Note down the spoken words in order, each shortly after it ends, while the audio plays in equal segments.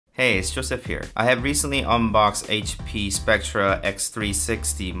Hey, it's Joseph here. I have recently unboxed HP Spectre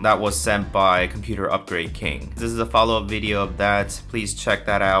x360 that was sent by Computer Upgrade King. This is a follow-up video of that. Please check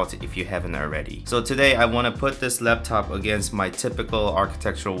that out if you haven't already. So today I want to put this laptop against my typical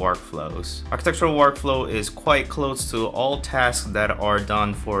architectural workflows. Architectural workflow is quite close to all tasks that are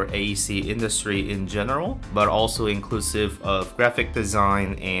done for AEC industry in general, but also inclusive of graphic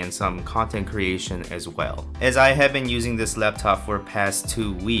design and some content creation as well. As I have been using this laptop for past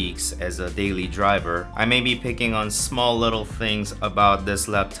 2 weeks as a daily driver, I may be picking on small little things about this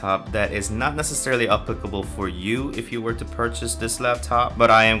laptop that is not necessarily applicable for you if you were to purchase this laptop,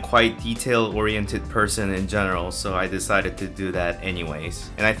 but I am quite detail-oriented person in general, so I decided to do that anyways.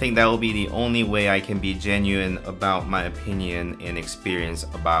 And I think that will be the only way I can be genuine about my opinion and experience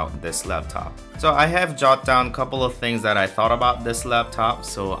about this laptop. So I have jotted down a couple of things that I thought about this laptop,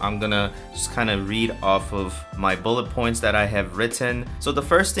 so I'm gonna just kind of read off of my bullet points that I have written. So the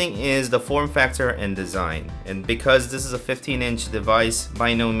first thing is the form factor and design. And because this is a 15-inch device,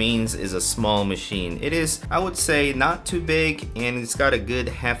 by no means is a small machine. It is, I would say, not too big, and it's got a good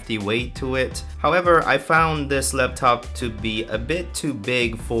hefty weight to it. However, I found this laptop to be a bit too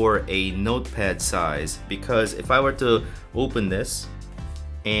big for a notepad size, because if I were to open this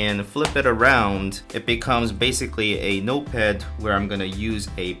and flip it around, it becomes basically a notepad where I'm gonna use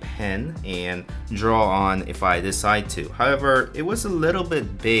a pen and draw on if I decide to. However, it was a little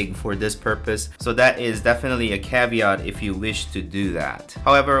bit big for this purpose, so that is definitely a caveat if you wish to do that.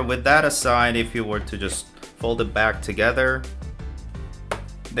 However, with that aside, if you were to just fold it back together,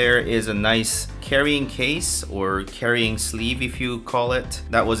 there is a nice carrying case or carrying sleeve, if you call it,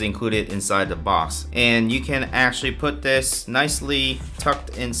 that was included inside the box. And you can actually put this nicely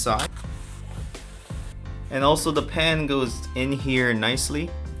tucked inside. And also the pen goes in here nicely,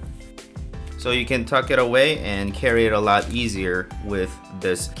 so you can tuck it away and carry it a lot easier with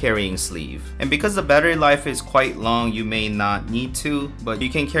this carrying sleeve. And because the battery life is quite long, you may not need to, but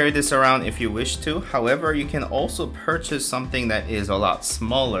you can carry this around if you wish to. However, you can also purchase something that is a lot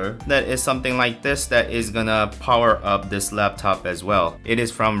smaller, that is something like this, that is gonna power up this laptop as well. It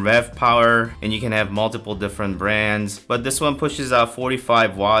is from Rev Power, and you can have multiple different brands, but this one pushes out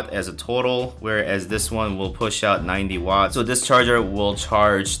 45 watt as a total, whereas this one will push out 90 watts. So this charger will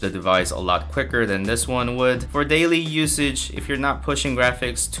charge the device a lot quicker than this one would. For daily usage, if you're not pushing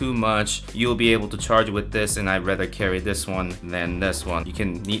graphics too much, you'll be able to charge with this, and I'd rather carry this one than this one. You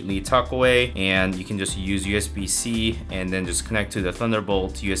can neatly tuck away, and you can just use USB-C and then just connect to the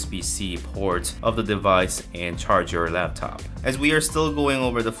Thunderbolt USB-C port of the device and charge your laptop. As we are still going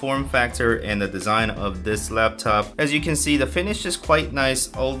over the form factor and the design of this laptop, as you can see, the finish is quite nice,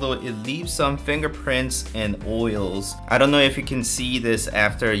 although it leaves some fingerprints and oils. I don't know if you can see this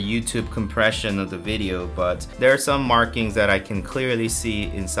after YouTube compression of the video, but there are some markings that I can clearly see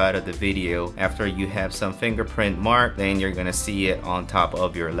inside of the video. After you have some fingerprint mark, then you're gonna see it on top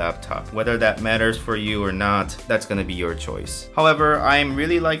of your laptop. Whether that matters for you or not, that's gonna be your choice. However, I'm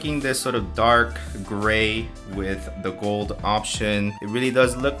really liking this sort of dark gray with the gold option. It really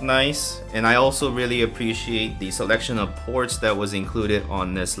does look nice, and I also really appreciate the selection of ports that was included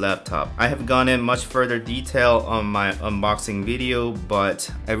on this laptop. I have gone in much further detail on my unboxing video, but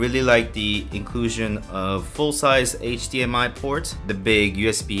I really like the inclusion of full-size HDMI port, the big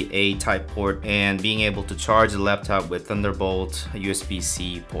USB-A type port, and being able to charge the laptop with Thunderbolt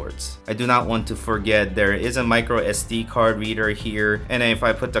USB-C ports. I do not want to forget there is a micro SD card reader here, and if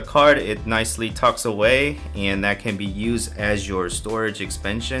I put the card, it nicely tucks away, and that can be used as your storage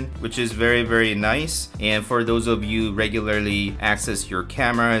expansion, which is very nice. And for those of you regularly access your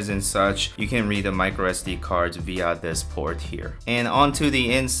cameras and such, you can read the micro SD cards via this port here. And onto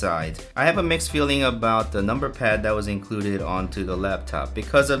the inside, I have a mixed feeling about the number pad that was included onto the laptop.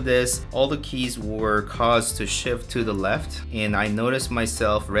 Because of this, all the keys were caused to shift to the left, and I noticed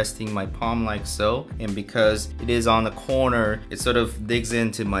myself resting my palm like so, and because it is on the corner, it sort of digs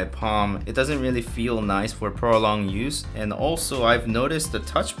into my palm. It doesn't really feel nice for prolonged use. And also, I've noticed the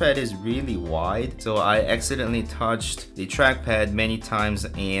touchpad is really wide, so I accidentally touched the trackpad many times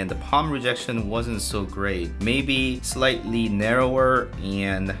and the palm rejection wasn't so great. Maybe slightly narrower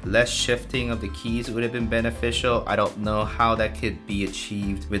and less shifting of the keys would have been beneficial. I don't know how that could be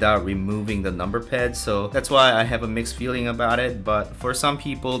achieved without removing the number pad, so that's why I have a mixed feeling about it. But for some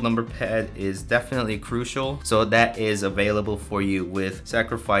people, number pad is definitely crucial, so that is available for you with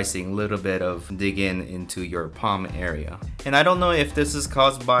sacrificing a little bit of digging into your palm area. And I don't know if this is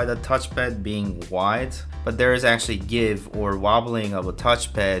caused by the touchpad being wide, but there is actually give or wobbling of a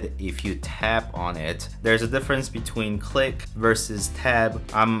touchpad if you tap on it. There's a difference between click versus tab.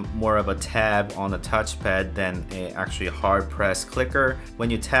 I'm more of a tab on a touchpad than a actually hard press clicker. When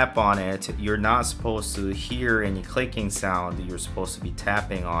you tap on it, you're not supposed to hear any clicking sound. You're supposed to be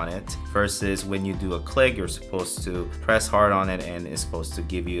tapping on it, versus when you do a click, you're supposed to press hard on it and it's supposed to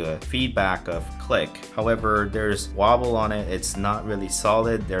give you a feedback of click. However, there's wobble on it. It's not really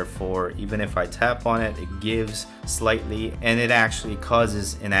solid, therefore even if I tap on it, it gives slightly and it actually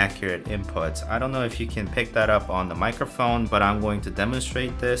causes inaccurate inputs. I don't know if you can pick that up on the microphone, but I'm going to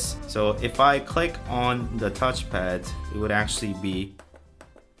demonstrate this. So if I click on the touchpad, it would actually be,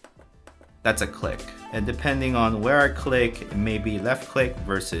 that's a click. And depending on where I click, it may be left click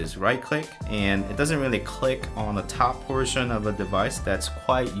versus right click, and it doesn't really click on the top portion of a device. That's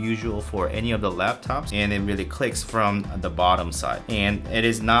quite usual for any of the laptops, and it really clicks from the bottom side. And it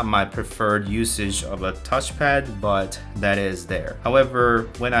is not my preferred usage of a touchpad, but that is there. However,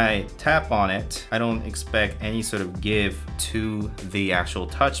 when I tap on it, I don't expect any sort of give to the actual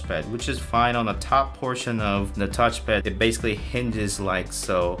touchpad, which is fine. On the top portion of the touchpad, it basically hinges like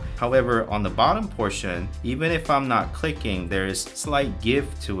so. However, on the bottom portion, even if I'm not clicking, there is slight give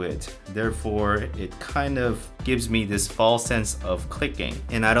to it. Therefore, it kind of gives me this false sense of clicking.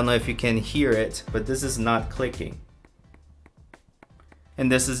 And I don't know if you can hear it, but this is not clicking.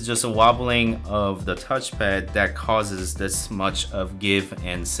 And this is just a wobbling of the touchpad that causes this much of give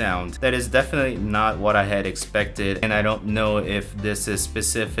and sound. That is definitely not what I had expected, and I don't know if this is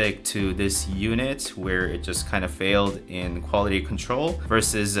specific to this unit where it just kind of failed in quality control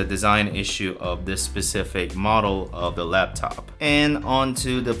versus a design issue of this specific model of the laptop. And on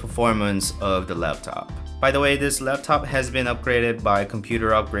to the performance of the laptop. By the way, this laptop has been upgraded by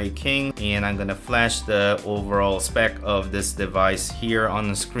Computer Upgrade King, and I'm gonna flash the overall spec of this device here on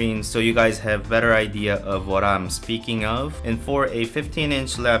the screen so you guys have a better idea of what I'm speaking of. And for a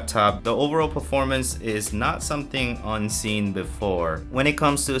 15-inch laptop, the overall performance is not something unseen before. When it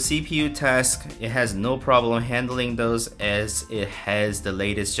comes to CPU tasks, it has no problem handling those as it has the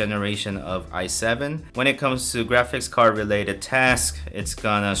latest generation of i7. When it comes to graphics card related tasks, it's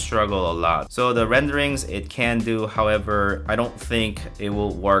gonna struggle a lot. So the renderings it can do, however, I don't think it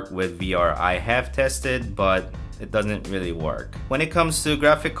will work with VR. I have tested, but it doesn't really work. When it comes to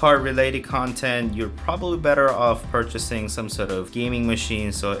graphic card related content, you're probably better off purchasing some sort of gaming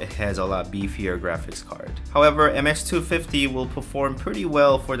machine so it has a lot beefier graphics card. However, MX250 will perform pretty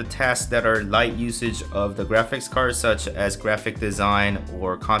well for the tasks that are light usage of the graphics card, such as graphic design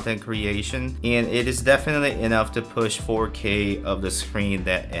or content creation, and it is definitely enough to push 4K of the screen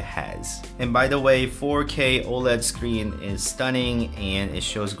that it has. And by the way, 4K OLED screen is stunning and it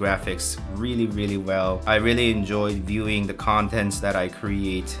shows graphics really well. I really enjoyed viewing the contents that I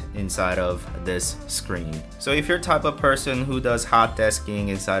create inside of this screen. So if you're the type of person who does hot desking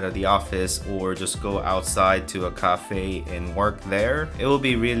inside of the office or just go outside to a cafe and work there, it will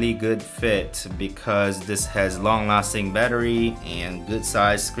be really good fit because this has long-lasting battery and good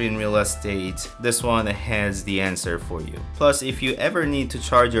size screen real estate. This one has the answer for you. Plus, if you ever need to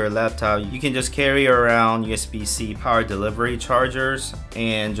charge your laptop, you can just carry around USB-C power delivery chargers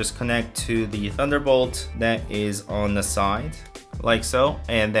and just connect to the Thunderbolt that is on the side like so,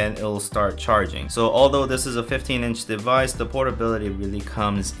 and then it'll start charging. So although this is a 15-inch device, the portability really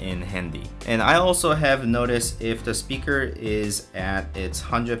comes in handy. And I also have noticed if the speaker is at its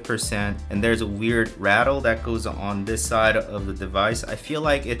 100% and there's a weird rattle that goes on this side of the device, I feel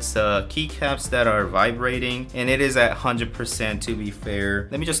like it's keycaps that are vibrating, and it is at 100% to be fair.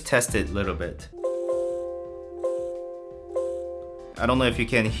 Let me just test it a little bit. I don't know if you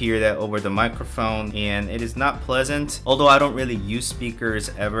can hear that over the microphone, and it is not pleasant. Although I don't really use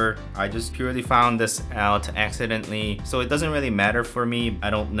speakers ever, I just purely found this out accidentally, so it doesn't really matter for me. I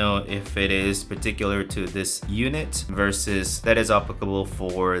don't know if it is particular to this unit versus that is applicable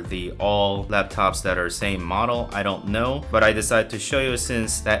for the all laptops that are same model. I don't know, but I decided to show you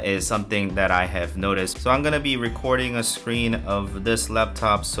since that is something that I have noticed. So I'm gonna be recording a screen of this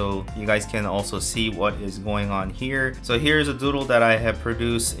laptop so you guys can also see what is going on here. So here's a doodle that I have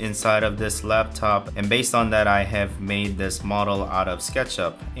produced inside of this laptop, and based on that I have made this model out of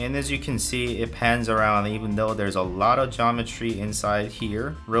SketchUp. And as you can see, it pans around even though there's a lot of geometry inside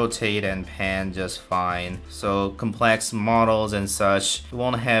here. Rotate and pan just fine. So complex models and such, you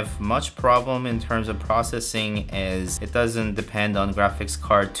won't have much problem in terms of processing as it doesn't depend on graphics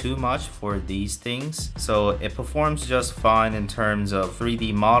card too much for these things. So it performs just fine in terms of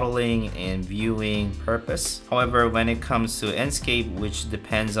 3D modeling and viewing purpose. However, when it comes to Enscape 4K, which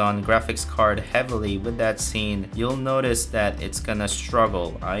depends on graphics card heavily, with that scene, you'll notice that it's gonna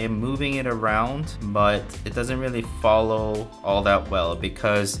struggle. I am moving it around, but it doesn't really follow all that well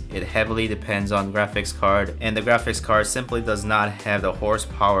because it heavily depends on graphics card, and the graphics card simply does not have the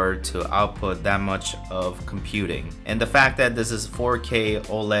horsepower to output that much of computing. And the fact that this is 4K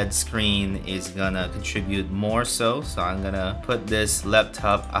OLED screen is gonna contribute more so I'm gonna put this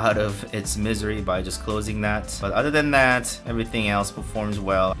laptop out of its misery by just closing that. But other than that, everything else performs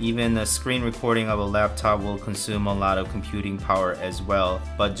well. Even a screen recording of a laptop will consume a lot of computing power as well,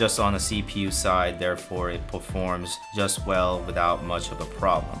 but just on the CPU side, therefore it performs just well without much of a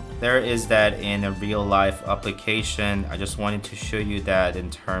problem. There is that in a real life application. I just wanted to show you that in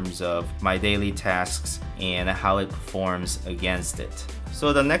terms of my daily tasks and how it performs against it.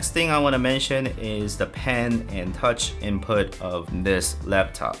 So the next thing I want to mention is the pen and touch input of this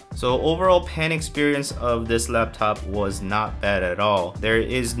laptop. So overall pen experience of this laptop was not bad at all. There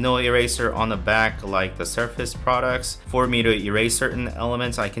is no eraser on the back like the Surface products. For me to erase certain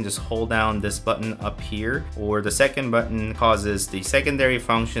elements, I can just hold down this button up here, or the second button causes the secondary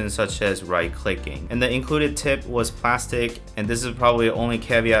functions such as right clicking. And the included tip was plastic, and this is probably the only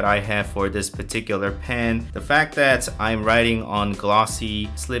caveat I have for this particular pen. The fact that I'm writing on glossy,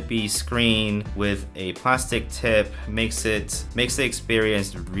 slippy screen with a plastic tip makes the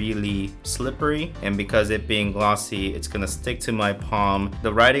experience really slippery, and because it being glossy, it's gonna stick to my palm.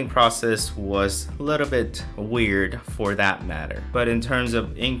 The writing process was a little bit weird for that matter, but in terms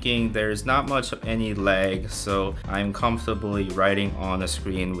of inking, there's not much of any lag, so I'm comfortably writing on a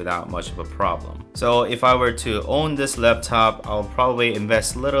screen without much of a problem. So if I were to own this laptop, I'll probably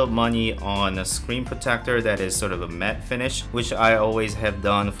invest little money on a screen protector that is sort of a matte finish, which I always have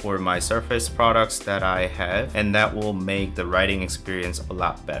done for my Surface products that I have, and that will make the writing experience a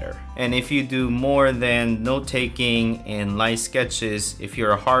lot better. And if you do more than note-taking and light sketches, if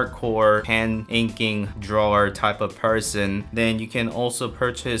you're a hardcore hand inking drawer type of person, then you can also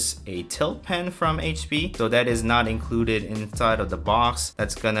purchase a tilt pen from HP. So that is not included inside of the box.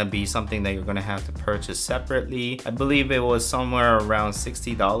 That's gonna be something that you're gonna have to purchase separately. I believe it was somewhere around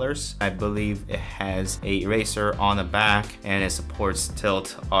 $60. I believe it has a eraser on the back and it supports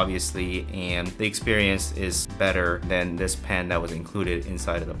tilt obviously, and the experience is better than this pen that was included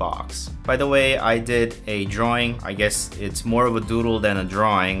inside of the box. By the way, I did a drawing. I guess it's more of a doodle than a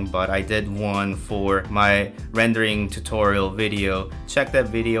drawing, but I did one for my rendering tutorial video. Check that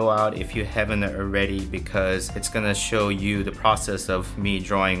video out if you haven't already, because it's gonna show you the process of me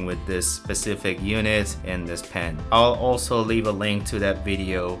drawing with this specific unit and this pen. I'll also leave a link to that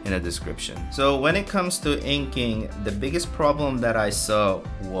video in the description. So when it comes to inking, the biggest problem that I saw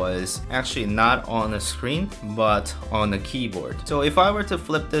was actually not on the screen but on the keyboard. So if I were to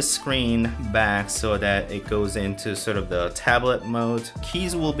flip this screen back so that it goes into sort of the tablet mode,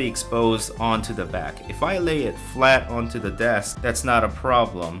 keys will be exposed onto the back. If I lay it flat onto the desk, that's not a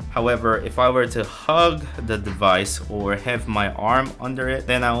problem. However, if I were to hug the device or have my arm under it,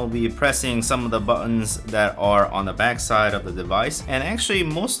 then I will be pressing some of the buttons that are on the back side of the device. And actually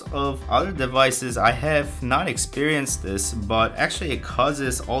most of other devices I have not experienced this, but actually it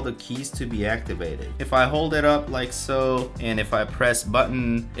causes all the keys to be activated. If I hold it up like so, and if I press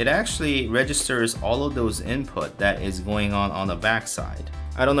button, it actually registers all of those input that is going on the back side.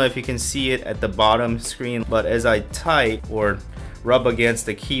 I don't know if you can see it at the bottom screen, but as I type or rub against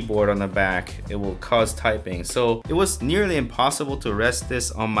the keyboard on the back, it will cause typing. So it was nearly impossible to rest this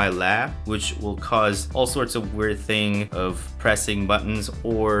on my lap, which will cause all sorts of weird thing of pressing buttons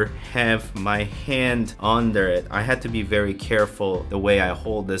or have my hand under it. I had to be very careful the way I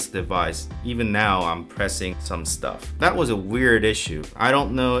hold this device. Even now I'm pressing some stuff. That was a weird issue. I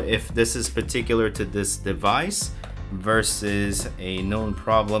don't know if this is particular to this device versus a known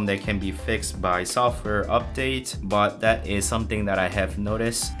problem that can be fixed by software update, but that is something that I have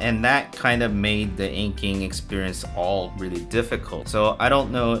noticed, and that kind of made the inking experience all really difficult. So I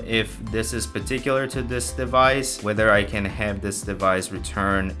don't know if this is particular to this device, whether I can have this device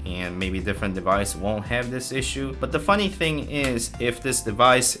return and maybe different device won't have this issue. But the funny thing is, if this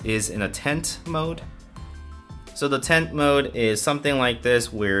device is in a tent mode, so the tent mode is something like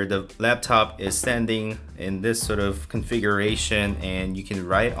this, where the laptop is standing in this sort of configuration and you can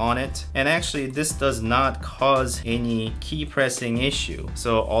write on it. And actually this does not cause any key pressing issue.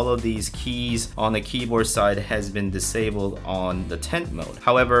 So all of these keys on the keyboard side has been disabled on the tent mode.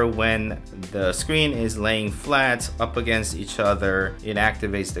 However, when the screen is laying flat up against each other, it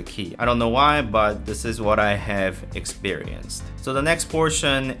activates the key. I don't know why, but this is what I have experienced. So the next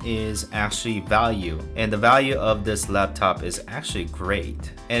portion is actually value, and the value of this laptop is actually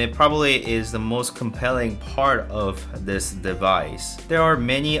great, and it probably is the most compelling selling part of this device. There are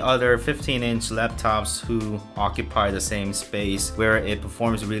many other 15-inch laptops who occupy the same space where it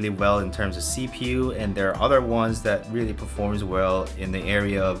performs really well in terms of CPU, and there are other ones that really performs well in the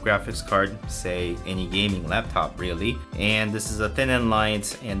area of graphics card, say any gaming laptop really. And this is a thin and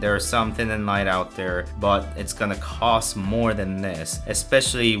light, and there are some thin and light out there, but it's gonna cost more than this,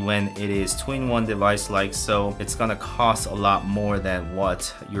 especially when it is two-in-one device like so. It's gonna cost a lot more than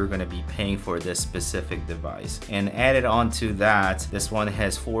what you're gonna be paying for this specific device. And added on to that, this one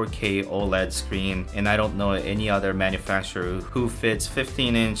has 4K OLED screen, and I don't know any other manufacturer who fits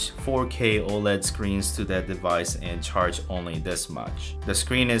 15-inch 4K OLED screens to that device and charge only this much. The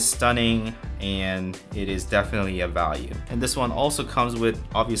screen is stunning and it is definitely a value. And this one also comes with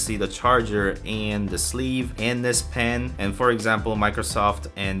obviously the charger and the sleeve and this pen. And for example, Microsoft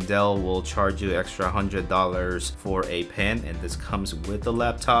and Dell will charge you extra $100 for a pen, and this comes with the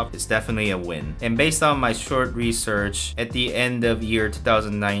laptop. It's definitely a win. And based on my short research, at the end of year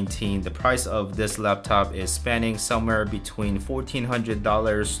 2019, the price of this laptop is spanning somewhere between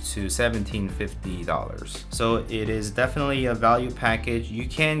 $1,400 to $1,750. So it is definitely a value package. You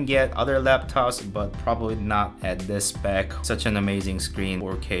can get other laptops, but probably not at this spec. Such an amazing screen,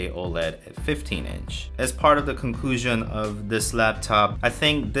 4K OLED at 15-inch. As part of the conclusion of this laptop, I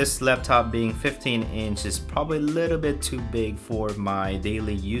think this laptop being 15-inch is probably a little bit too big for my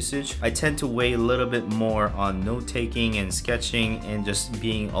daily usage. I tend to weigh a little bit more on note-taking and sketching and just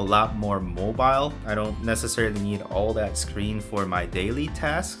being a lot more mobile. I don't necessarily need all that screen for my daily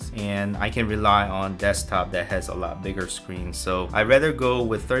tasks, and I can rely on desktop that has a lot bigger screen. So I'd rather go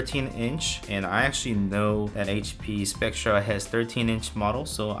with 13-inch, and I actually know that HP Spectre has 13-inch model,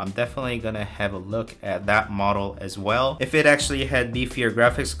 so I'm definitely gonna have a look at that model as well. If it actually had beefier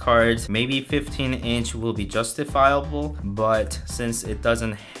graphics cards, maybe 15-inch will be justifiable, but since it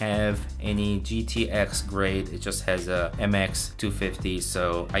doesn't have any GTX grade, it just has a MX 250,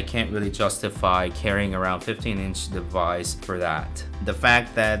 so I can't really justify carrying around 15-inch device for that. The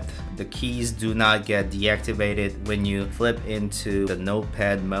fact that the keys do not get deactivated when you flip into the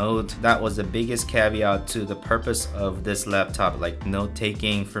notepad mode, that was the biggest caveat to the purpose of this laptop, like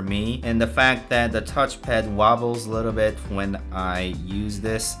note-taking for me. And the fact that the touchpad wobbles a little bit when I use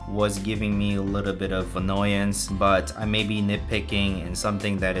this was giving me a little bit of annoyance, but I may be nitpicking and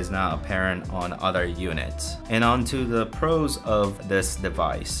something that is not apparent on other units. And on to the pros of this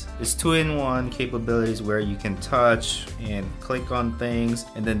device. It's two-in-one capabilities where you can touch and click on things,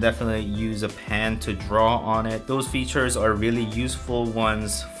 and then definitely use a pen to draw on it. Those features are really useful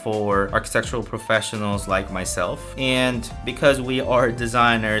ones for architectural professionals like myself. And because we are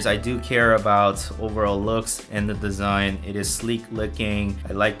designers, I do care about overall looks and the design. It is sleek looking.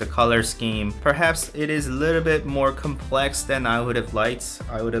 I like the color scheme. Perhaps it is a little bit more complex than I would have liked.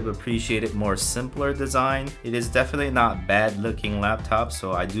 I would have appreciated more simpler design. It is definitely not bad looking laptop,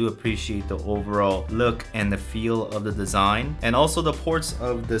 so I do appreciate the overall look and the feel of the design. And also the ports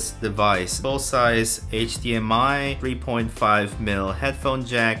of this device, full size HDMI, 3.5mm headphone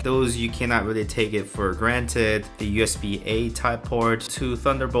jack. Those you cannot really take it for granted. The USB-A type port, 2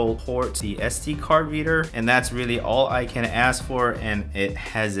 Thunderbolt ports, the SD card reader, and that's really all I can ask for, and it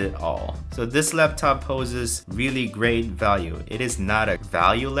has it all. So this laptop poses really great value. It is not a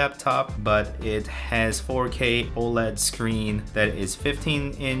value laptop, but it has 4K OLED screen that is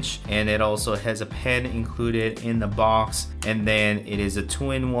 15-inch, and it also has a pen included in the box. And then it is a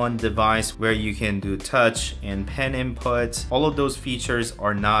two-in-one device where you can do touch and pen input. All of those features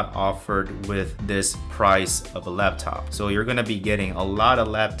are not offered with this price of a laptop. So you're gonna be getting a lot of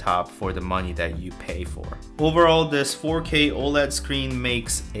laptop for the money that you pay for. Overall, this 4K OLED screen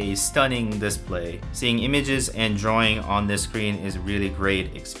makes a stunning display. Seeing images and drawing on this screen is really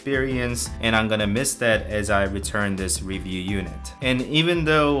great experience, and I'm gonna miss that as I return this review unit. And even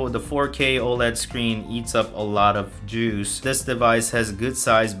though the 4K OLED screen eats up a lot of juice, this device has good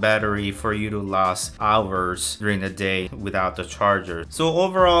sized battery for you to last hours during the day without the charger. So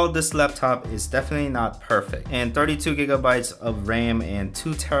overall, this laptop is definitely not perfect, and 32 gigabytes of RAM and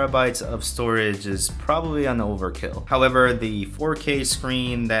 2 terabytes of storage is probably an overkill. However, the 4K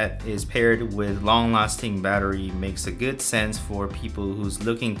screen that is paired with long-lasting battery makes a good sense for people who's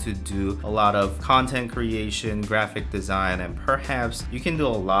looking to do a lot of content creation, graphic design, and perhaps you can do a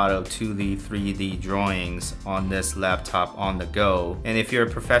lot of 2D, 3D drawings on this laptop on the go. And if you're a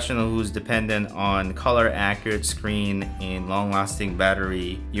professional who's dependent on color accurate screen and long-lasting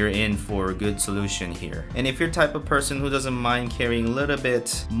battery, you're in for a good solution here. And if you're the type of person who doesn't mind carrying a little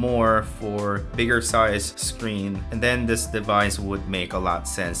bit more for bigger size screen, and then this device would make a lot of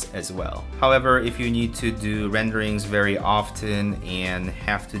sense as well. However, if you need to do renderings very often and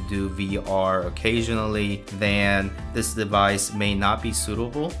have to do VR occasionally, then this device may not be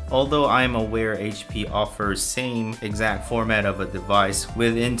suitable. Although I'm aware HP offers same exact format of a device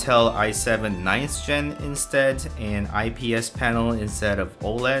with Intel i7 9th gen instead, and IPS panel instead of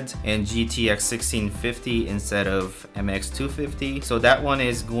OLED, and GTX 1650 instead of MX 250. So that one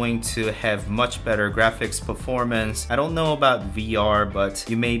is going to have much better graphics performance. I don't know about VR, but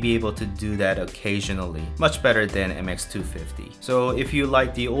you may be able to do that occasionally. Much better than MX 250. So if you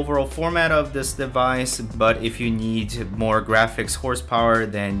like the overall format of this device, but if you need more graphics horsepower,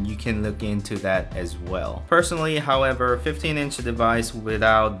 then you can look into that as well. Personally, however, 15-inch device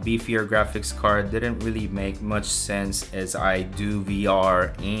without beefier graphics card didn't really make much sense, as I do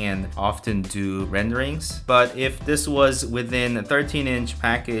VR and often do renderings. But if this was within a 13-inch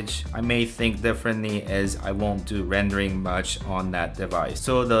package, I may think differently, as I won't do rendering much on that device.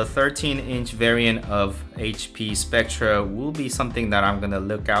 So the 13-inch variant of HP Spectre will be something that I'm gonna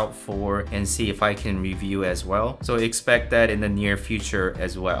look out for and see if I can review as well. So expect that in the near future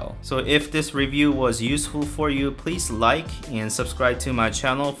as well. So if this review was useful for you, please like and subscribe to my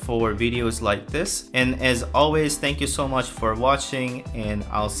channel for videos like this. And as always, thank you so much for watching, and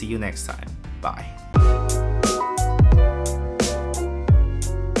I'll see you next time. Bye.